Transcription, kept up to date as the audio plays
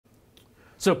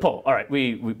So Paul, all right,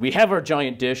 we have our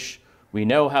giant dish. We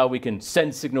know how we can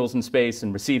send signals in space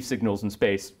and receive signals in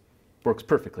space. Works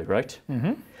perfectly, right?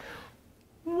 Mm-hmm.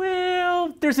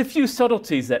 Well, there's a few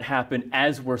subtleties that happen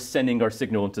as we're sending our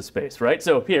signal into space, right?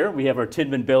 So here we have our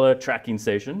Tidman-Billa tracking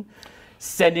station,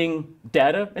 sending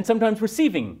data and sometimes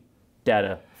receiving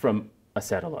data from a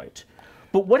satellite.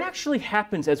 But what actually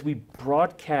happens as we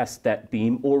broadcast that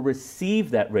beam or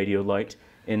receive that radio light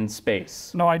in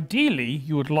space? Now, ideally,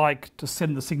 you would like to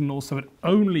send the signal so it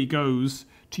only goes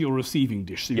to your receiving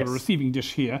dish. So you've got a receiving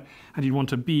dish here, and you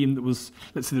want a beam that was,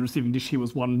 let's say the receiving dish here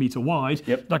was 1 meter wide.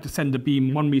 Yep. You'd like to send a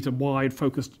beam 1 meter wide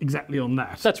focused exactly on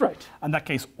that. That's right. In that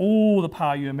case, all the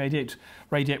power you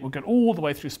radiate will get all the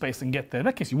way through space and get there. In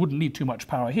that case, you wouldn't need too much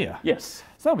power here. Yes.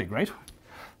 So that would be great.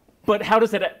 But how does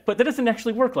that? But that doesn't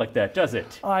actually work like that, does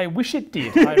it? I wish it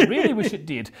did. I really wish it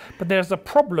did. But there's a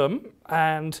problem,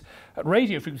 and at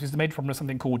radio frequencies, the major problem is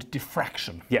something called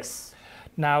diffraction. Yes.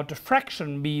 Now,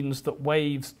 diffraction means that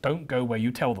waves don't go where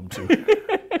you tell them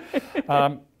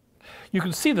to. You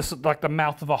can see this at like the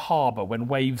mouth of a harbour when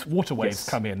water waves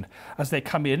come in. As they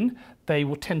come in, they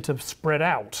will tend to spread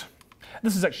out.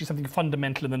 This is actually something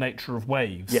fundamental in the nature of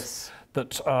waves. Yes.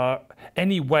 That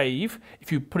any wave,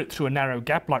 if you put it through a narrow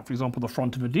gap, like for example the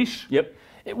front of a dish,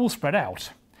 it will spread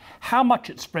out. How much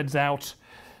it spreads out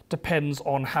depends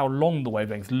on how long the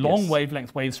wavelength. Long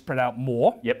wavelength waves spread out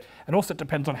more. And also it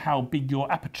depends on how big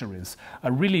your aperture is.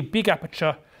 A really big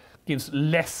aperture gives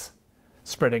less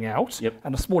spreading out,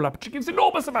 and a small aperture gives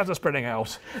enormous amounts of spreading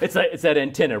out. It's that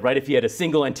antenna, right? If you had a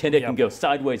single antenna, it can go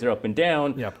sideways or up and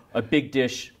down. A big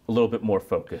dish, a little bit more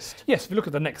focused. Yes, if you look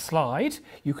at the next slide,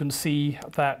 you can see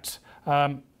that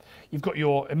you've got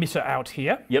your emitter out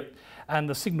here, and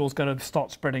the signal's going to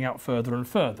start spreading out further and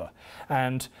further.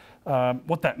 And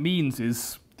what that means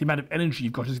is the amount of energy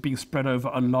you've got is being spread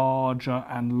over a larger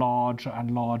and larger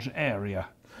and larger area.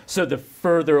 So the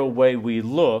further away we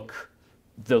look,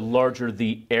 the larger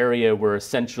the area we're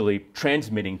essentially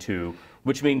transmitting to,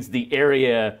 which means the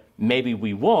area maybe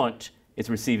we want is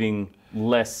receiving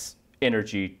less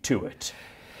energy to it.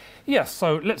 Yes,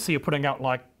 so let's say you're putting out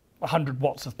like 100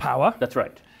 watts of power. That's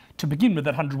right. To begin with,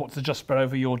 that 100 watts is just spread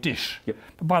over your dish.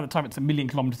 But by the time it's 1,000,000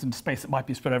 kilometers into space, it might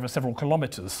be spread over several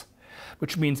kilometers,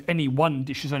 which means any one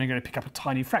dish is only going to pick up a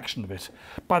tiny fraction of it.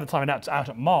 By the time it's out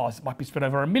at Mars, it might be spread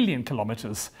over 1,000,000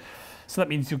 kilometers. So that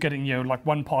means you're getting, like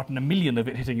 1 part in 1,000,000 of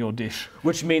it hitting your dish.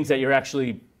 Which means that you're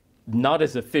actually not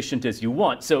as efficient as you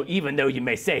want. So even though you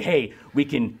may say, hey, we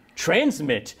can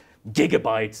transmit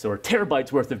gigabytes or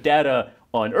terabytes worth of data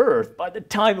on Earth, by the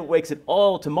time it makes it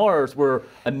all to Mars, we're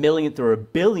 1,000,000th or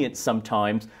 1,000,000,000th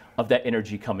sometimes of that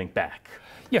energy coming back.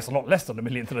 Yes, a lot less than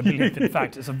 1,000,000th and 1,000,000th. In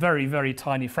fact, it's a very, very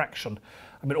tiny fraction.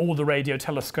 I mean, all the radio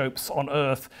telescopes on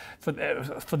Earth for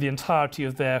the entirety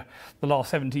of the last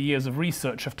 70 years of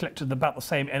research have collected about the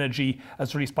same energy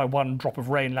as released by 1 drop of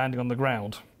rain landing on the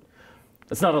ground.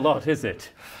 That's not a lot, is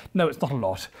it? No, it's not a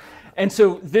lot. And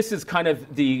so this is kind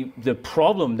of the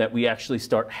problem that we actually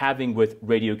start having with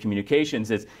radio communications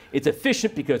is it's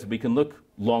efficient because we can look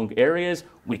long areas,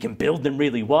 we can build them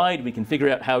really wide, we can figure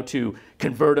out how to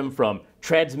convert them from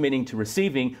transmitting to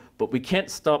receiving, but we can't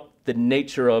stop the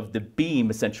nature of the beam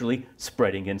essentially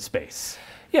spreading in space.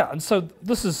 Yeah, and so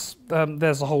this is,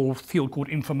 there's a whole field called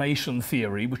information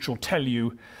theory, which will tell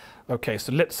you, okay,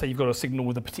 so let's say you've got a signal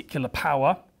with a particular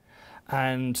power,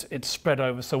 and it's spread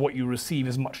over, so what you receive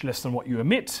is much less than what you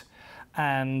emit,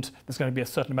 and there's going to be a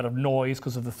certain amount of noise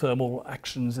because of the thermal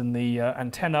actions in the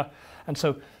antenna. And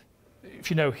so if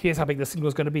you know, here's how big the signal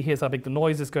is going to be, here's how big the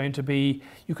noise is going to be,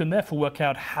 you can therefore work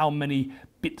out how many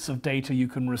bits of data you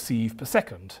can receive per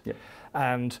second.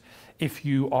 And if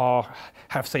you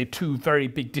have, say, 2 very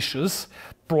big dishes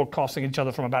broadcasting each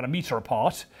other from about 1 meter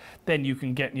apart, then you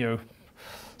can get,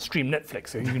 stream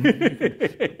Netflix. You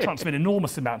can transmit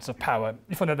enormous amounts of power.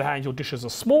 If, on the other hand, your dishes are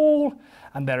small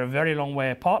and they're a very long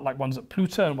way apart, like one's at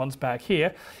Pluto and one's back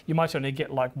here, you might only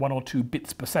get like 1 or 2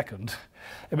 bits per second.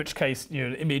 In which case,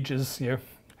 the image is,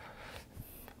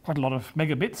 quite a lot of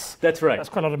megabits. That's right. That's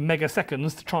quite a lot of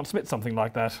megaseconds to transmit something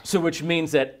like that. So which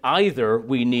means that either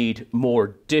we need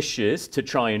more dishes to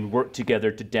try and work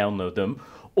together to download them,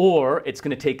 or it's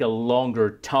going to take a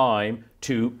longer time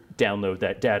to download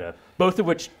that data. Both of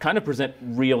which kind of present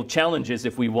real challenges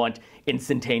if we want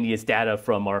instantaneous data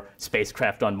from our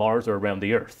spacecraft on Mars or around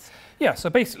the Earth. Yeah, so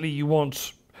basically you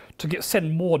want to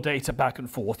send more data back and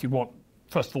forth. You want,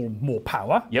 first of all, more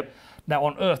power. Now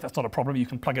on Earth, that's not a problem. You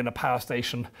can plug in a power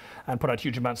station and put out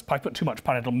huge amounts of power. Put too much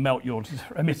power, it'll melt your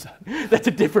emitter. That's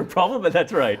a different problem, but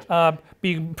that's right. But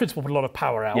you can, in principle, put a lot of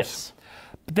power out. Yes.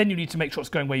 But then you need to make sure it's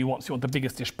going where you want, so you want the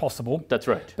biggest dish possible. That's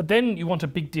right. But then you want a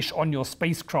big dish on your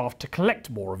spacecraft to collect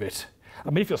more of it. I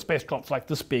mean, if your spacecraft's like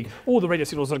this big, all the radio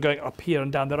signals that are going up here and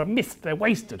down there are missed, they're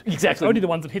wasted. Exactly. It's only the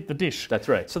ones that hit the dish. That's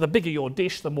right. So the bigger your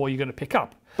dish, the more you're going to pick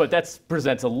up. But that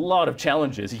presents a lot of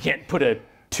challenges. You can't put a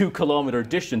 2-kilometer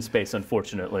dish in space,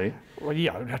 unfortunately. Well,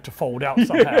 yeah, it would have to fold out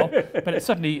somehow. But it's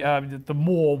certainly, the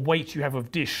more weight you have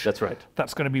of dish, That's right.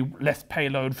 that's going to be less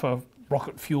payload for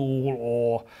rocket fuel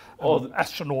or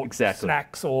astronaut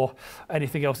snacks or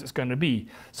anything else it's going to be.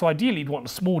 So ideally, you'd want a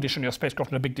small dish on your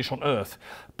spacecraft and a big dish on Earth.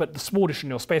 But the small dish on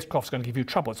your spacecraft is going to give you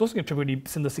trouble. It's also going to really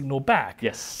send the signal back.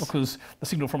 Yes. Because the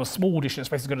signal from a small dish in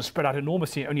space is going to spread out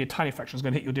enormously. Only a tiny fraction is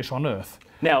going to hit your dish on Earth.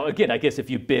 Now, again, I guess if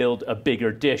you build a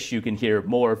bigger dish, you can hear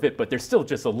more of it, but there's still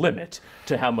just a limit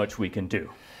to how much we can do.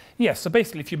 Yes, so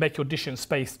basically if you make your dish in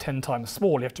space 10 times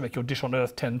small, you have to make your dish on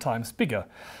Earth 10 times bigger.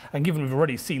 And given we've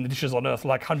already seen the dishes on Earth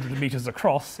like 100 meters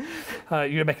across,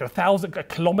 you're making a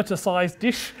kilometer-sized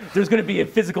dish. There's going to be a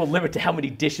physical limit to how many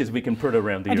dishes we can put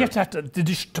around the Earth. And you have to have the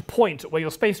dish to point at where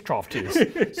your spacecraft is.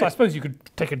 So I suppose you could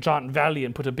take a giant valley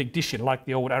and put a big dish in, like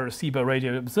the old Arecibo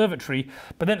Radio Observatory,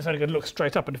 but then it's only going to look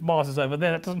straight up, and if Mars is over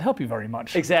there, that doesn't help you very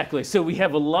much. Exactly. So we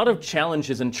have a lot of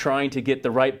challenges in trying to get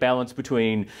the right balance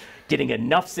between getting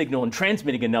enough signal and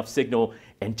transmitting enough signal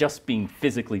and just being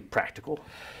physically practical.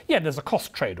 Yeah, there's a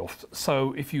cost trade-off.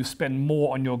 So if you spend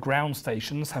more on your ground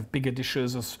stations, have bigger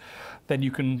dishes, then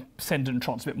you can send and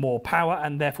transmit more power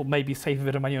and therefore maybe save a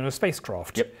bit of money on a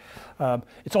spacecraft. Yep.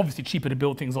 It's obviously cheaper to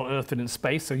build things on Earth than in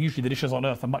space, so usually the dishes on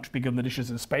Earth are much bigger than the dishes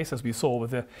in space, as we saw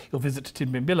with your visit to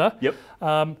Tidbinbilla.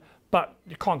 Yep. But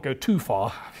you can't go too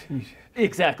far.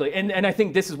 Exactly. And I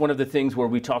think this is one of the things where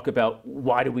we talk about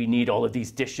why do we need all of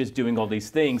these dishes doing all these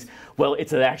things? Well,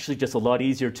 it's actually just a lot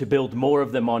easier to build more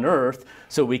of them on Earth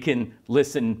so we can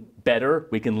listen better,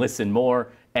 we can listen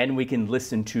more, and we can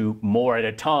listen to more at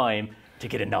a time to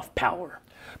get enough power.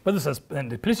 But this has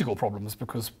the political problems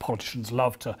because politicians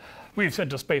love to, we've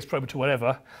sent a space probe to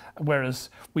whatever, whereas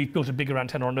we've built a bigger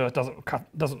antenna on Earth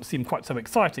doesn't seem quite so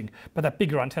exciting. But that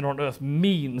bigger antenna on Earth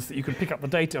means that you can pick up the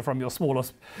data from your smaller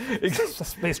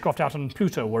spacecraft out on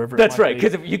Pluto, wherever That's it might right,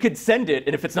 because you could send it,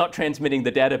 and if it's not transmitting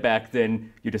the data back,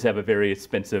 then you just have a very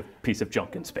expensive piece of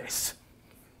junk in space.